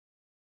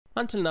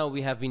Until now,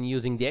 we have been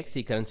using the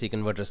XC currency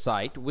converter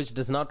site, which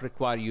does not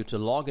require you to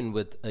log in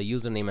with a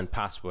username and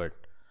password.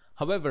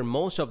 However,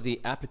 most of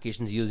the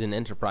applications used in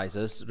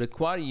enterprises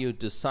require you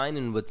to sign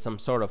in with some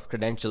sort of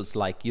credentials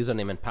like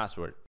username and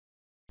password.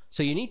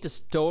 So you need to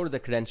store the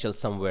credentials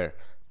somewhere.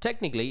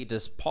 Technically, it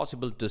is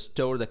possible to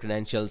store the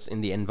credentials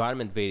in the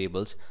environment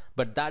variables,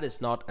 but that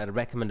is not a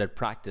recommended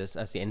practice,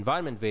 as the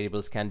environment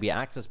variables can be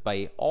accessed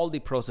by all the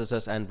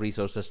processes and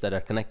resources that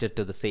are connected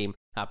to the same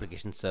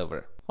application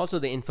server. Also,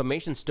 the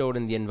information stored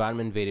in the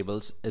environment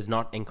variables is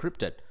not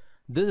encrypted.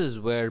 This is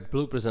where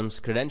Blue Prism's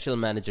Credential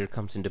Manager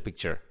comes into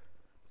picture.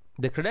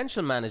 The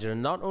Credential Manager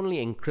not only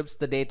encrypts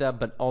the data,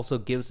 but also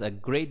gives a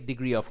great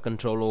degree of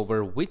control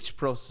over which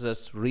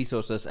processes,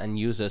 resources, and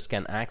users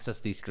can access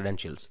these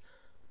credentials.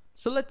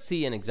 So let's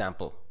see an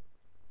example.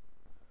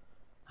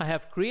 I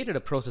have created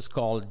a process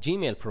called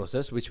Gmail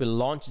process, which will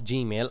launch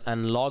Gmail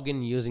and log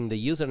in using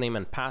the username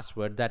and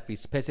password that we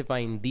specify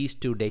in these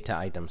two data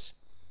items.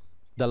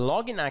 The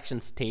login action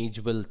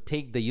stage will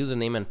take the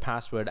username and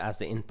password as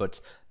the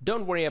inputs.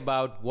 Don't worry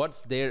about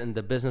what's there in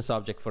the business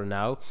object for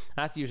now.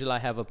 As usual, I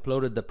have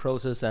uploaded the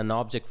process and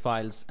object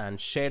files and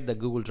shared the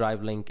Google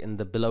Drive link in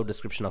the below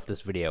description of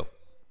this video.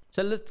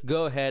 So let's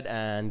go ahead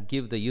and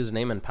give the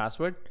username and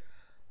password.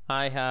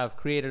 I have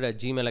created a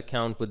Gmail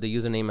account with the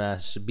username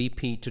as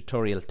BP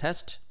Tutorial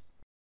Test.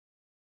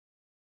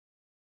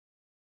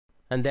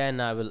 And then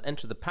I will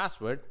enter the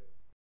password.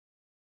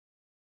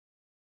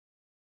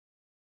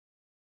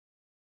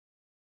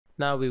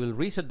 Now we will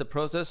reset the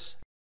process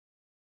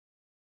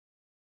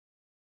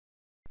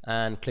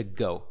and click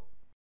Go.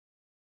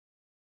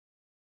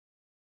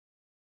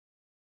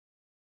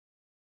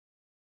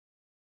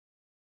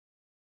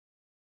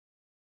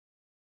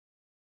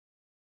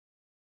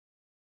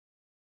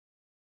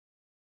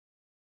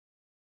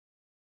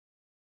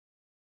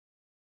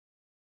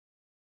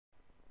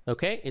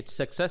 Okay, it's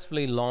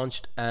successfully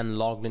launched and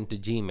logged into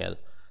Gmail.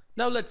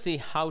 Now let's see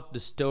how to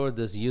store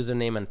this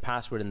username and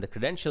password in the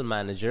Credential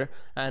Manager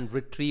and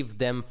retrieve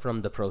them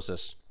from the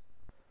process.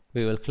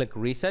 We will click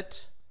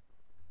Reset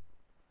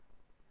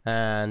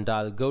and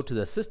I'll go to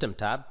the System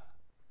tab,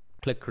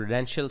 click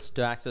Credentials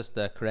to access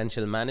the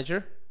Credential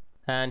Manager,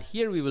 and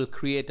here we will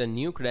create a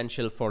new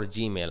credential for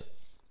Gmail.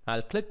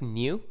 I'll click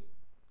New,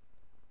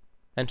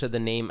 enter the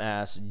name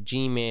as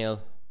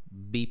Gmail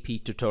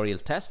BP Tutorial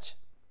Test,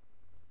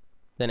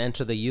 then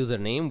enter the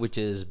username, which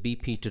is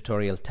BP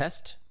Tutorial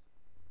Test,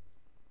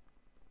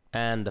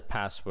 and the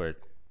password.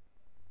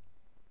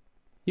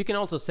 You can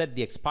also set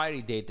the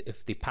expiry date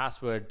if the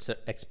password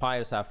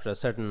expires after a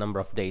certain number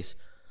of days.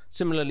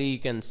 Similarly, you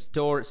can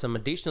store some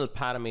additional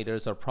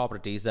parameters or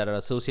properties that are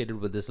associated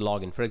with this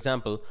login. For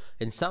example,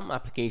 in some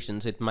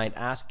applications, it might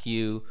ask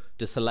you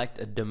to select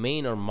a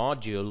domain or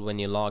module when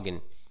you log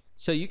in.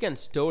 So you can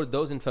store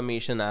those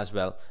information as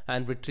well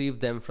and retrieve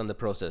them from the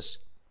process.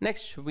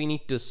 Next, we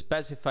need to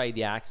specify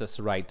the access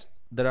rights.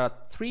 There are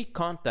three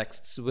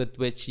contexts with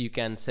which you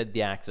can set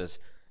the access.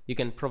 You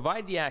can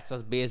provide the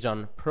access based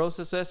on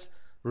processes,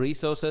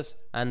 resources,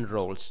 and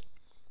roles.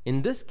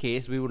 In this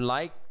case, we would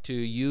like to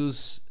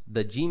use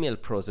the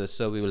Gmail process,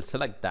 so we will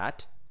select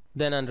that.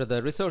 Then under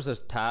the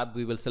Resources tab,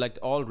 we will select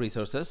all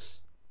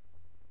resources.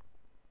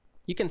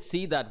 You can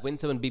see that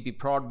Win7BP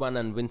Prod 1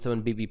 and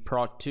Win7BP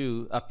Prod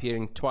 2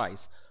 appearing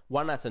twice.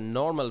 One as a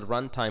normal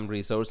runtime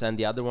resource and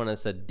the other one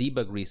as a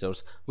debug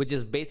resource, which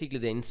is basically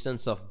the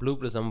instance of Blue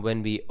Prism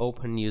when we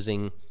open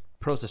using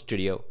Process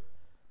Studio.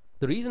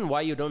 The reason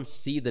why you don't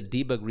see the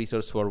debug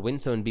resource for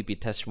Win7BP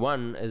Test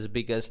 1 is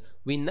because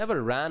we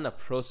never ran a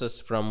process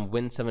from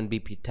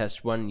Win7BP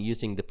Test 1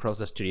 using the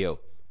Process Studio.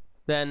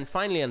 Then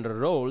finally under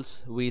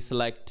roles, we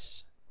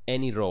select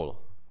any role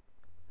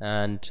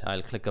and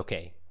I'll click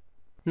OK.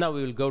 Now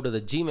we will go to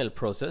the Gmail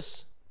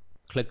process,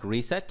 click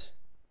Reset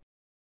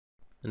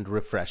and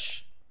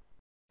refresh.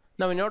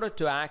 Now in order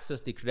to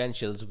access the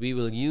credentials, we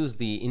will use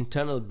the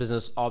internal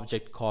business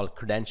object called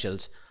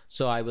credentials.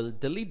 So I will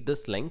delete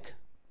this link,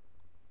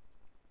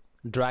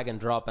 drag and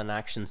drop an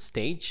action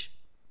stage,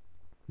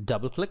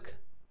 double click.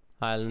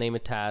 I'll name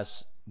it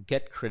as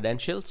Get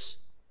Credentials.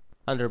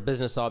 Under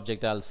business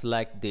object, I'll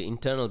select the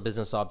internal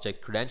business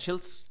object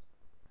credentials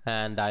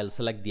and I'll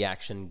select the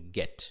action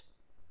Get.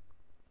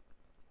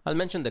 I'll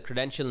mention the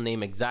credential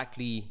name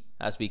exactly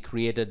as we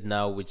created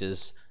now, which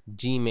is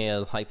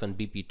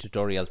Gmail-BP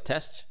tutorial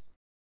test.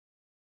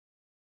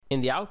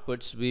 In the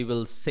outputs, we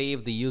will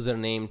save the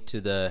username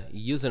to the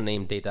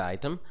username data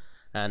item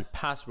and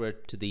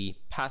password to the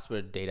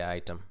password data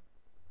item.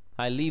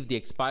 I leave the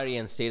expiry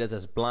and status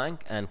as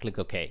blank and click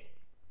OK.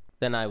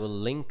 Then I will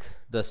link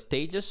the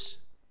stages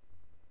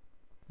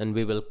and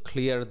we will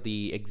clear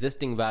the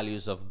existing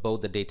values of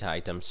both the data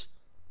items.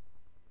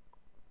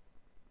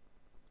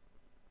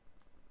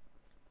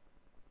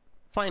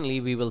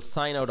 Finally, we will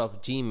sign out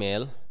of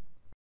Gmail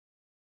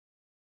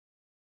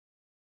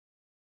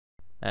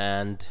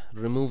and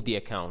remove the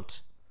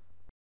account.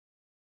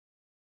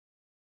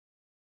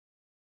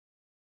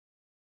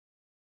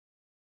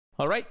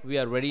 Alright, we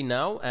are ready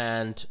now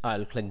and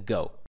I'll click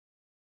Go.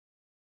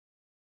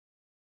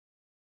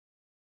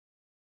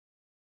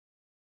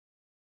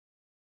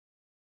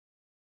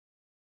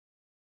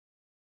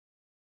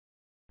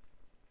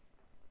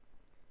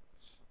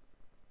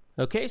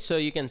 Okay, so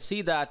you can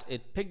see that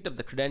it picked up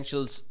the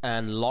credentials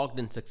and logged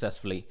in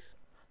successfully.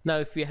 Now,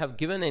 if we have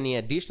given any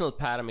additional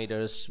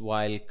parameters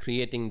while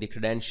creating the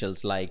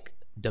credentials like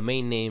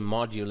domain name,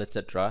 module,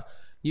 etc.,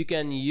 you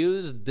can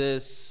use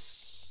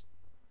this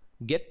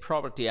get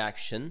property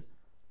action,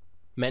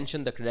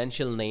 mention the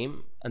credential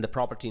name and the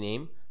property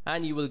name,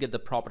 and you will get the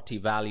property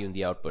value in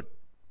the output.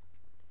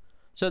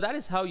 So that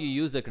is how you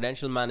use the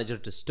Credential Manager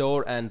to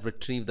store and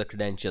retrieve the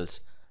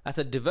credentials. As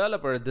a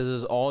developer, this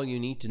is all you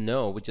need to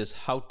know, which is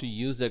how to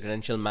use the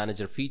Credential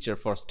Manager feature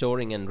for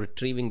storing and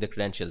retrieving the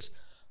credentials.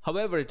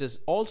 However, it is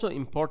also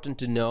important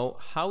to know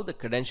how the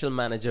Credential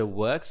Manager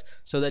works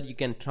so that you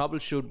can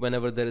troubleshoot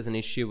whenever there is an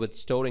issue with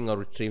storing or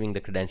retrieving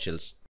the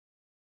credentials.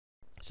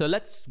 So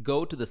let's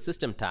go to the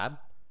System tab,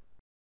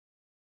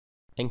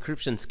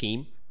 Encryption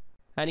Scheme,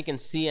 and you can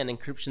see an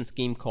encryption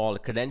scheme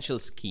called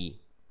Credentials Key.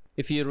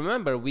 If you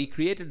remember, we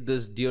created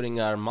this during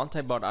our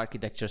multi-bot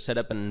architecture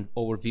setup and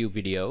overview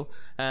video,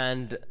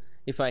 and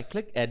if I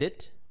click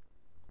edit,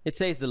 it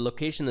says the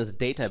location is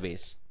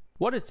database.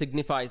 What it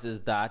signifies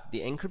is that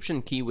the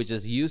encryption key which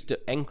is used to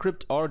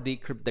encrypt or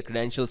decrypt the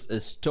credentials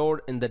is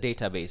stored in the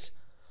database.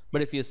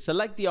 But if you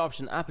select the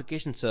option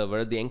application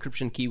server, the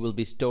encryption key will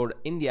be stored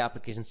in the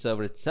application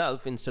server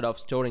itself instead of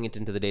storing it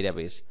into the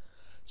database.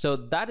 So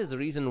that is the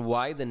reason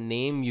why the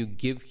name you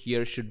give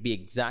here should be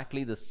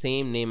exactly the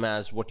same name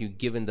as what you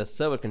give in the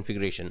server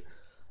configuration.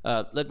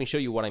 Let me show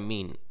you what I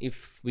mean.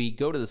 If we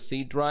go to the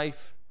C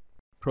drive,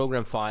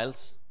 program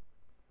files,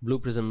 Blue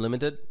Prism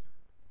Limited,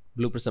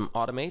 Blue Prism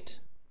Automate,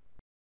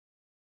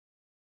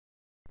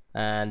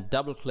 and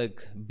double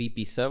click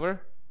BP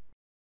server.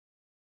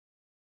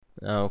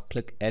 Now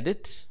click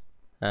edit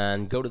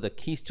and go to the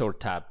key store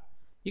tab.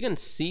 You can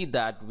see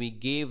that we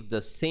gave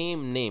the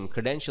same name,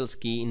 credentials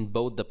key, in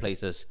both the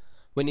places.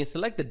 When you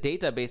select the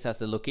database as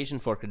the location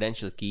for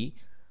credential key,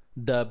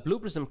 the Blue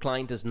Prism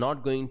client is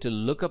not going to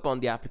look up on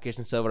the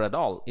application server at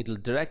all. It will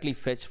directly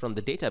fetch from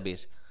the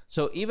database.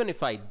 So even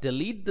if I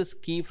delete this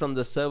key from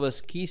the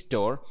server's key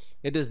store,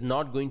 it is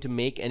not going to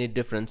make any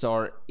difference.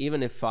 Or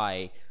even if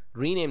I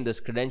rename this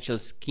credential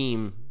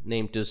scheme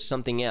name to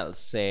something else,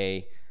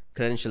 say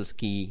credentials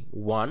key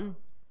 1,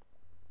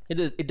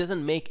 it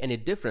doesn't make any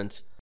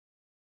difference.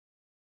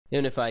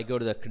 Even if I go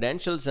to the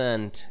credentials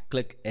and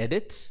click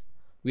edit,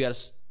 we are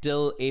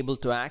still able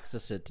to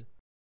access it.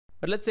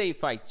 But let's say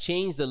if I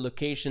change the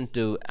location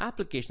to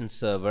application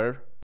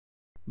server,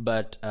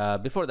 but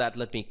before that,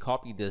 let me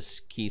copy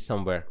this key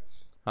somewhere.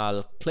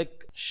 I'll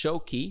click show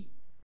key,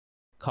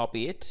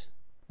 copy it,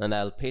 and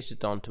I'll paste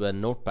it onto a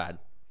notepad.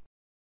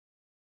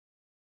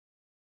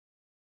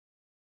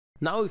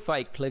 Now if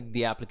I click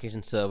the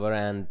application server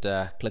and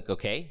click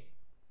OK,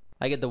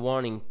 I get the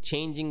warning,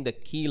 changing the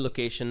key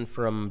location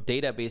from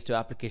database to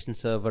application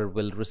server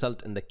will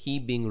result in the key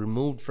being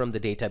removed from the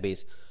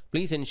database.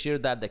 Please ensure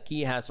that the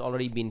key has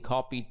already been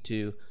copied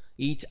to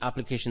each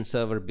application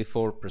server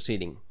before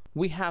proceeding.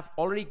 We have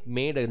already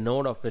made a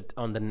note of it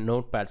on the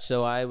notepad,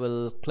 so I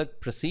will click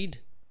proceed,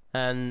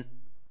 and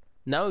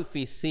now if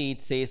we see,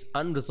 it says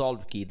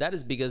unresolved key. That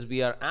is because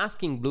we are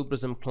asking Blue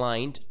Prism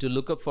client to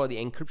look up for the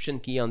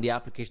encryption key on the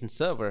application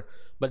server,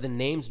 but the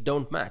names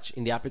don't match.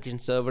 In the application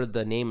server,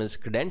 the name is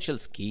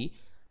credentials key,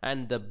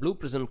 and the Blue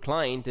Prism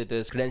client, it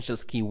is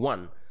credentials key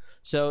 1.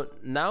 So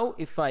now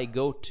if I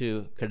go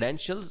to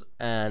credentials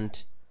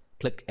and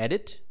click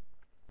edit,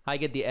 I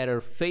get the error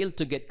failed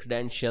to get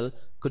credential,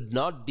 could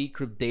not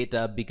decrypt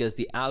data because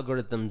the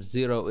algorithm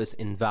 0 is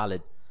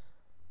invalid.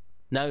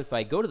 Now if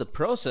I go to the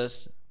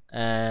process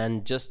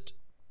and just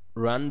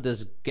run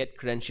this get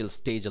credential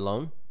stage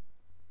alone,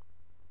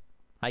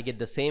 I get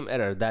the same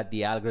error that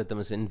the algorithm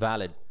is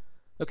invalid.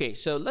 Okay,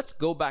 so let's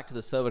go back to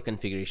the server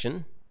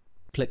configuration,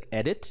 click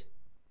edit,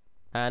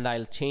 and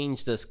I'll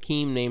change the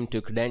scheme name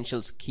to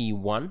credentials key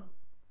 1,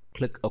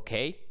 click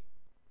OK,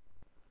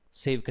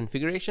 save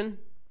configuration.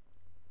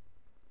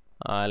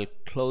 I'll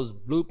close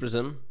Blue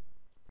Prism,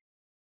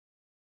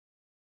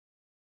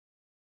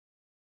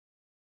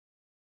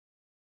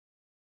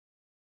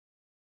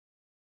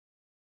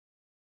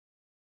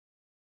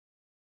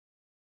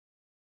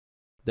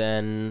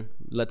 then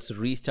let's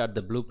restart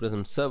the Blue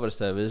Prism server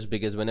service,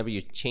 because whenever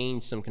you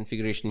change some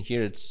configuration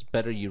here, it's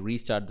better you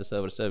restart the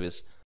server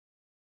service.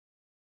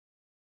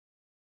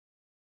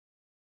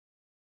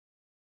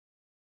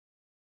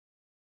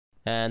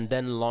 And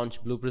then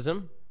launch Blue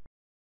Prism.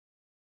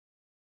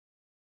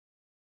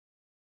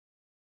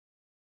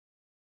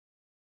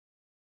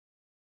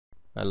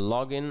 I'll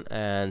log in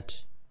and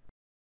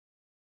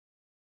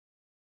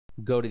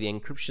go to the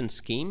encryption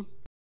scheme.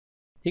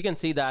 You can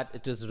see that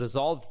it is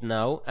resolved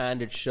now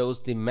and it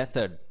shows the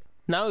method.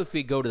 Now if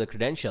we go to the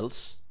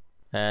credentials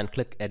and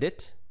click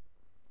edit,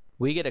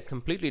 we get a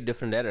completely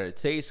different error. It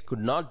says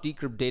could not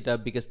decrypt data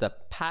because the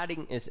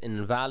padding is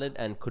invalid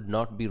and could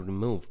not be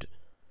removed.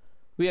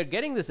 We are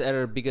getting this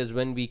error because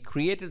when we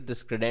created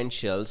this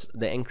credentials,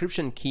 the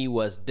encryption key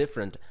was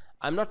different.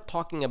 I'm not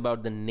talking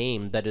about the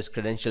name, that is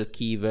credential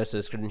key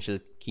versus credential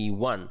key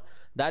 1.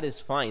 That is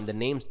fine. The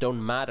names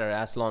don't matter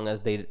as long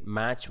as they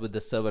match with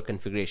the server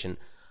configuration.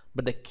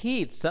 But the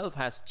key itself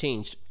has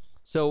changed.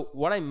 So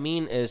what I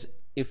mean is,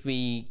 if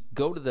we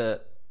go to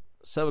the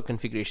server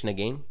configuration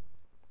again,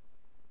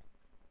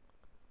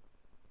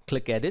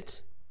 click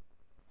Edit,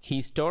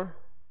 Key Store,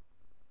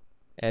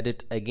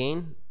 Edit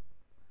again,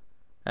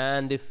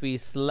 and if we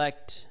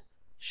select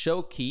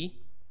Show Key,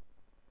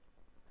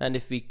 and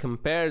if we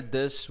compare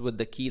this with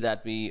the key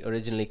that we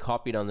originally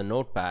copied on the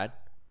notepad,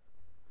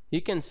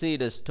 you can see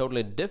it is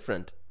totally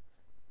different.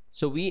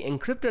 So we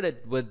encrypted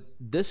it with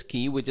this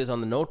key which is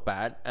on the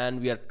notepad,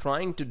 and we are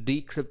trying to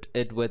decrypt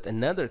it with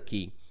another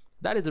key.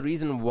 That is the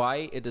reason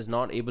why it is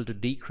not able to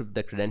decrypt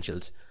the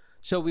credentials.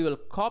 So we will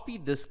copy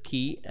this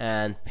key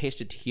and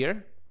paste it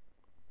here.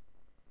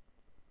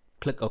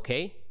 Click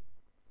OK.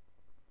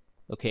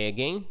 OK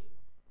again.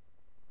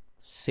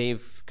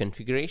 Save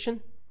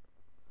configuration.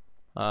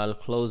 I'll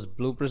close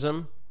Blue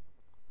Prism,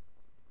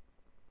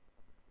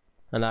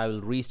 and I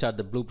will restart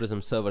the Blue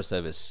Prism server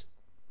service.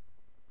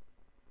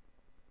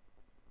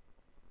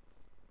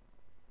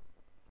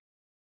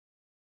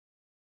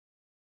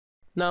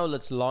 Now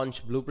let's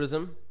launch Blue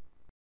Prism.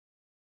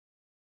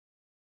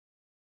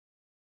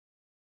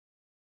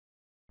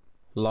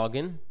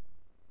 Login.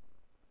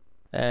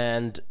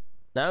 And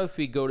now if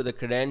we go to the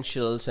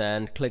credentials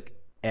and click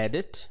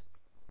Edit,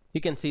 you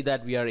can see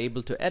that we are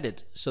able to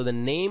edit. So the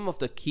name of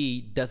the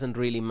key doesn't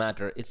really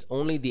matter. It's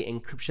only the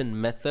encryption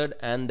method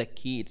and the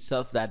key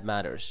itself that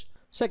matters.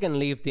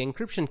 Secondly, if the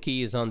encryption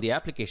key is on the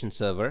application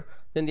server,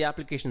 then the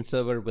application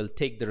server will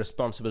take the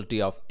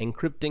responsibility of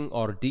encrypting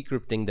or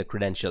decrypting the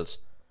credentials.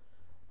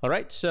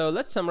 Alright, so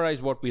let's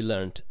summarize what we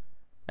learned.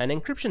 An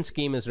encryption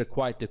scheme is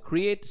required to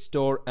create,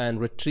 store, and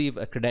retrieve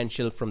a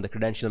credential from the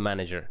Credential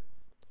Manager.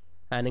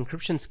 An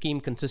encryption scheme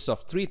consists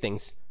of three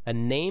things: a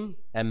name,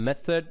 a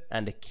method,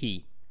 and a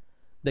key.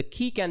 The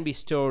key can be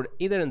stored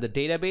either in the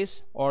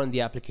database or in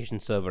the application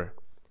server.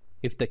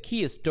 If the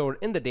key is stored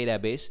in the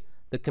database,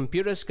 the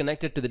computers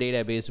connected to the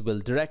database will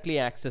directly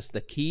access the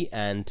key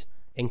and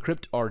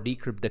encrypt or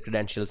decrypt the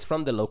credentials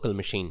from the local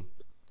machine.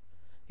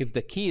 If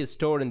the key is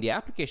stored in the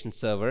application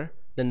server,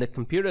 then the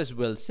computers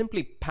will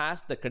simply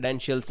pass the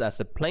credentials as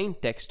a plain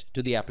text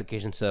to the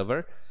application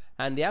server,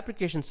 and the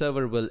application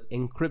server will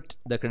encrypt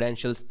the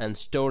credentials and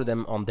store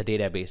them on the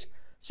database.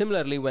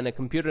 Similarly, when a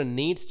computer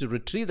needs to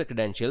retrieve the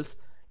credentials,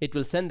 it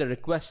will send a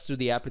request to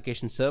the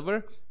application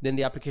server, then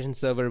the application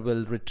server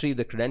will retrieve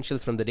the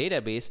credentials from the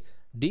database,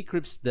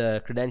 decrypts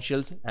the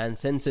credentials, and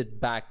sends it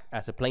back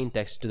as a plain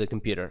text to the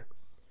computer.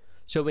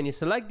 So when you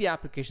select the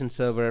application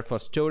server for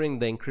storing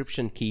the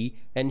encryption key,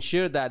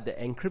 ensure that the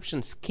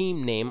encryption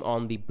scheme name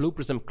on the Blue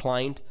Prism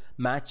client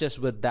matches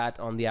with that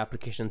on the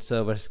application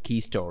server's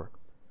key store.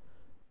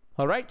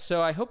 Alright,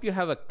 so I hope you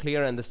have a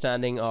clear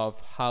understanding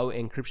of how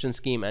Encryption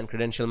Scheme and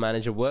Credential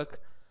Manager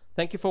work.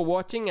 Thank you for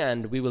watching,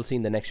 and we will see you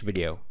in the next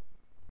video.